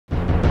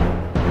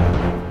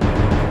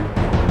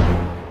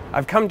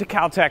I've come to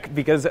Caltech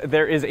because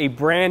there is a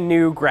brand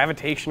new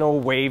gravitational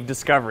wave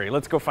discovery.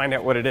 Let's go find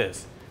out what it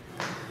is.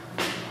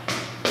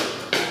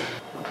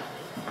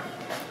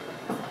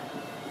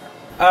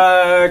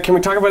 Can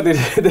we talk about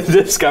the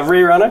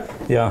discovery, Rana?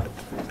 Yeah.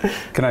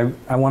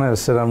 I want to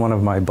sit on one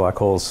of my black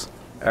holes.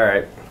 All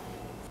right.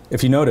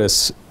 If you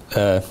notice,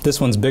 this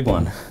one's a big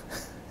one,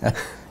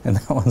 and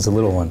that one's a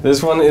little one.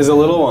 This one is a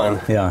little one.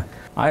 Yeah.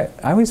 I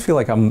always feel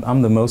like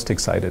I'm the most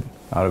excited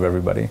out of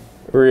everybody.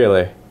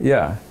 Really?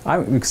 Yeah.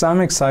 Because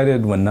I'm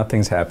excited when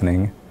nothing's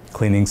happening,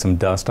 cleaning some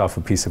dust off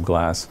a piece of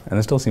glass, and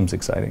it still seems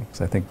exciting.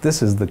 Because I think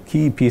this is the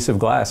key piece of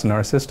glass in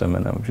our system,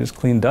 and I've just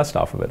cleaned dust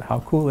off of it. How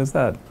cool is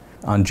that?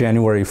 On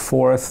January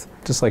 4th,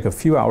 just like a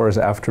few hours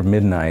after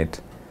midnight,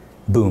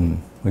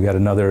 boom, we got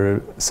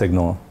another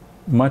signal,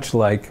 much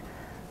like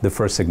the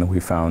first signal we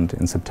found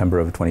in September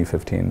of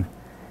 2015.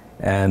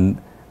 And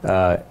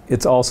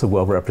it's also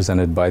well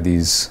represented by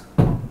these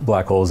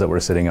black holes that we're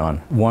sitting on.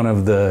 One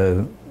of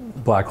the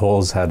black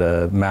holes had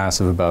a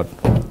mass of about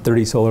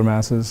 30 solar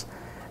masses,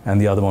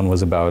 and the other one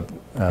was about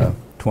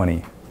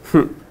 20.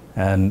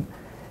 And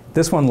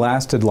this one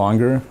lasted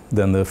longer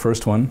than the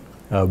first one,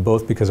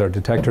 both because our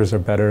detectors are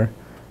better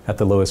at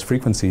the lowest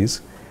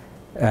frequencies,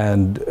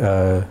 and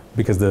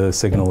because the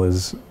signal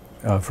is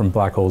from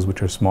black holes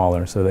which are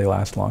smaller, so they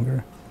last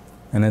longer.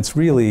 And it's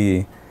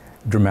really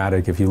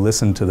dramatic if you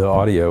listen to the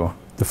audio.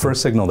 The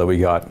first signal that we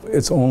got,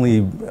 it's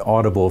only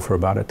audible for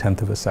about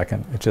 1/10 of a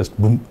second. It just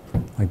boom,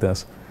 like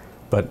this.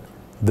 But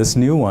this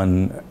new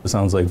one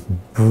sounds like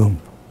boom,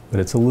 but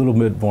it's a little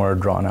bit more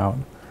drawn out.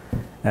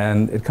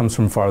 And it comes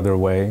from farther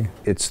away.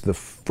 It's the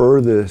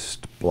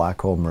furthest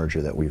black hole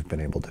merger that we've been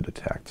able to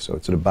detect. So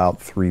it's at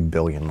about 3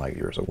 billion light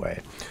years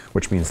away,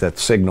 which means that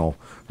signal,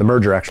 the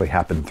merger actually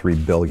happened 3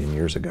 billion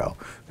years ago,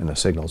 and the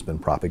signal's been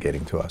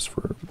propagating to us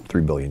for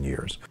 3 billion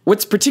years.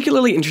 What's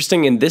particularly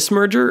interesting in this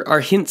merger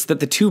are hints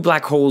that the two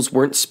black holes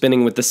weren't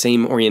spinning with the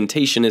same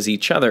orientation as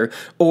each other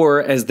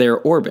or as their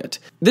orbit.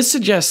 This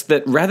suggests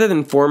that rather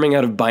than forming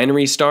out of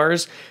binary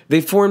stars,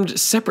 they formed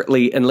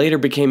separately and later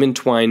became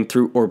entwined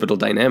through orbital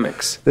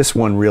dynamics. This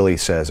one really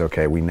says,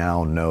 okay, we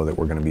now know that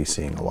we're going to be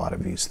seeing a lot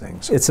of these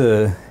things. It's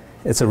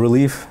a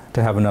relief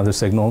to have another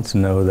signal, to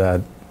know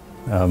that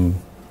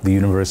the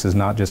universe is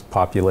not just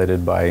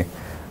populated by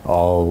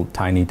all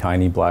tiny,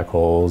 tiny black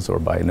holes or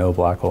by no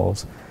black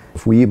holes.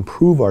 If we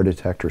improve our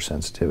detector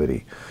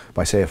sensitivity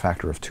by, say, a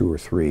factor of 2 or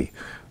 3,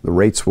 the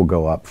rates will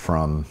go up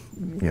from,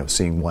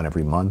 seeing one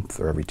every month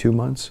or every 2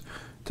 months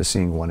to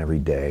seeing one every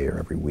day or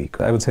every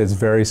week. I would say it's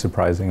very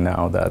surprising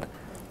now that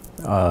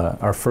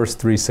our first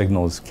 3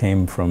 signals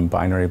came from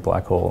binary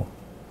black hole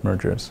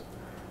mergers,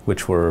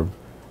 which were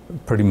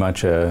pretty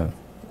much an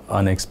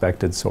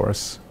unexpected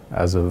source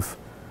as of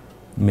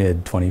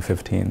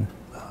mid-2015.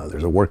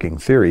 There's a working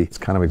theory, it's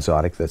kind of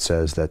exotic, that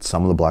says that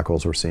some of the black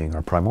holes we're seeing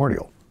are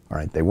primordial. All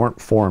right, they weren't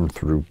formed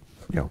through,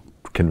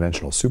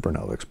 conventional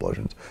supernova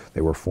explosions.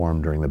 They were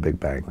formed during the Big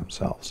Bang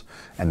themselves,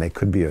 and they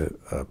could be a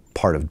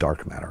part of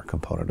dark matter, a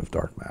component of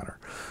dark matter.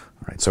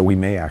 All right, so we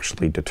may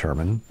actually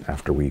determine,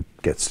 after we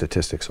get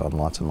statistics on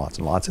lots and lots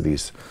and lots of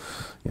these,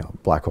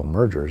 black hole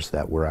mergers,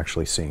 that we're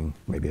actually seeing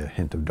maybe a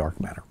hint of dark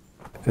matter.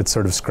 It's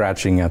sort of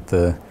scratching at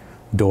the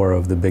door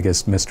of the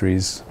biggest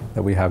mysteries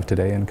that we have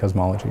today in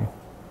cosmology.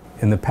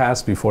 In the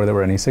past, before there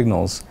were any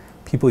signals,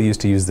 people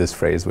used to use this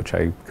phrase, which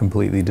I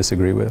completely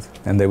disagree with,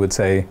 and they would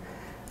say,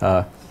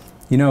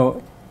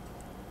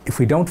 if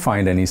we don't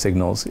find any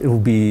signals, it will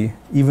be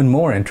even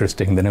more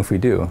interesting than if we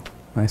do.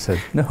 I said,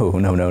 no.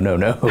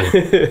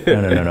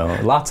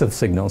 Lots of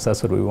signals,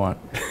 that's what we want.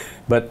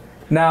 But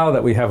now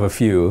that we have a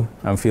few,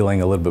 I'm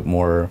feeling a little bit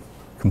more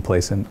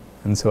complacent.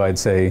 And so I'd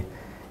say,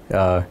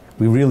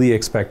 we really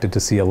expected to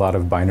see a lot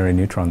of binary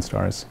neutron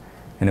stars.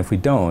 And if we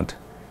don't,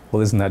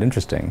 well, isn't that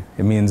interesting?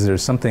 It means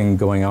there's something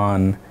going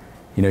on.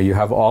 You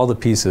have all the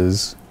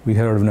pieces. We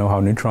sort of know how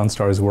neutron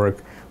stars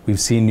work. We've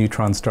seen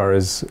neutron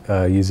stars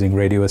using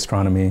radio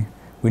astronomy.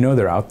 We know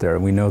they're out there.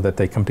 We know that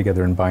they come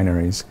together in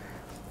binaries.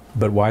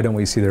 But why don't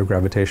we see their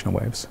gravitational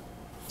waves?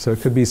 So it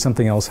could be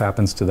something else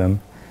happens to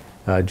them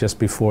just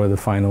before the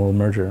final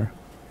merger.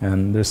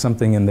 And there's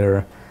something in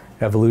their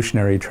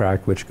evolutionary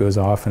track which goes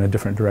off in a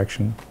different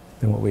direction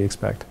than what we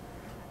expect.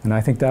 And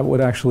I think that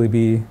would actually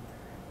be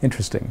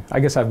interesting. I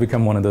guess I've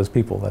become one of those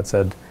people that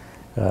said,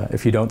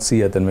 if you don't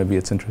see it, then maybe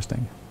it's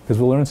interesting, because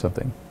we'll learn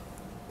something.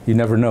 You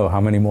never know how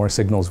many more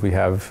signals we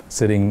have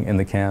sitting in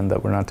the can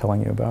that we're not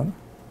telling you about.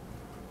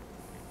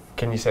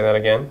 Can you say that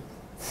again?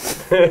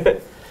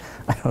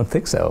 I don't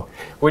think so.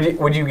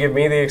 Would you give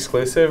me the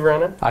exclusive,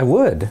 Rana? I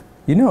would.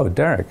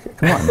 Derek,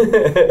 come on.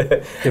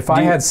 If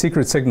I had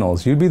secret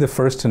signals, you'd be the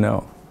first to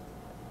know.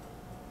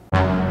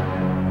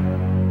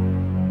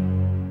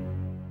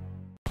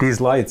 These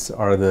lights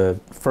are the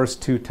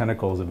first 2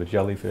 tentacles of a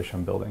jellyfish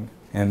I'm building.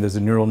 And there's a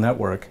neural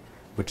network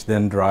which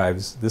then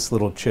drives this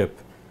little chip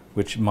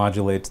which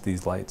modulates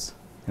these lights.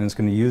 And it's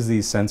going to use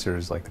these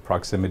sensors, like the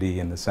proximity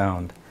and the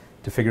sound,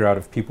 to figure out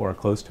if people are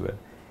close to it.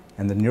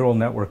 And the neural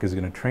network is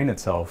going to train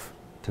itself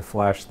to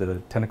flash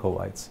the tentacle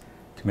lights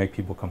to make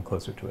people come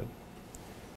closer to it.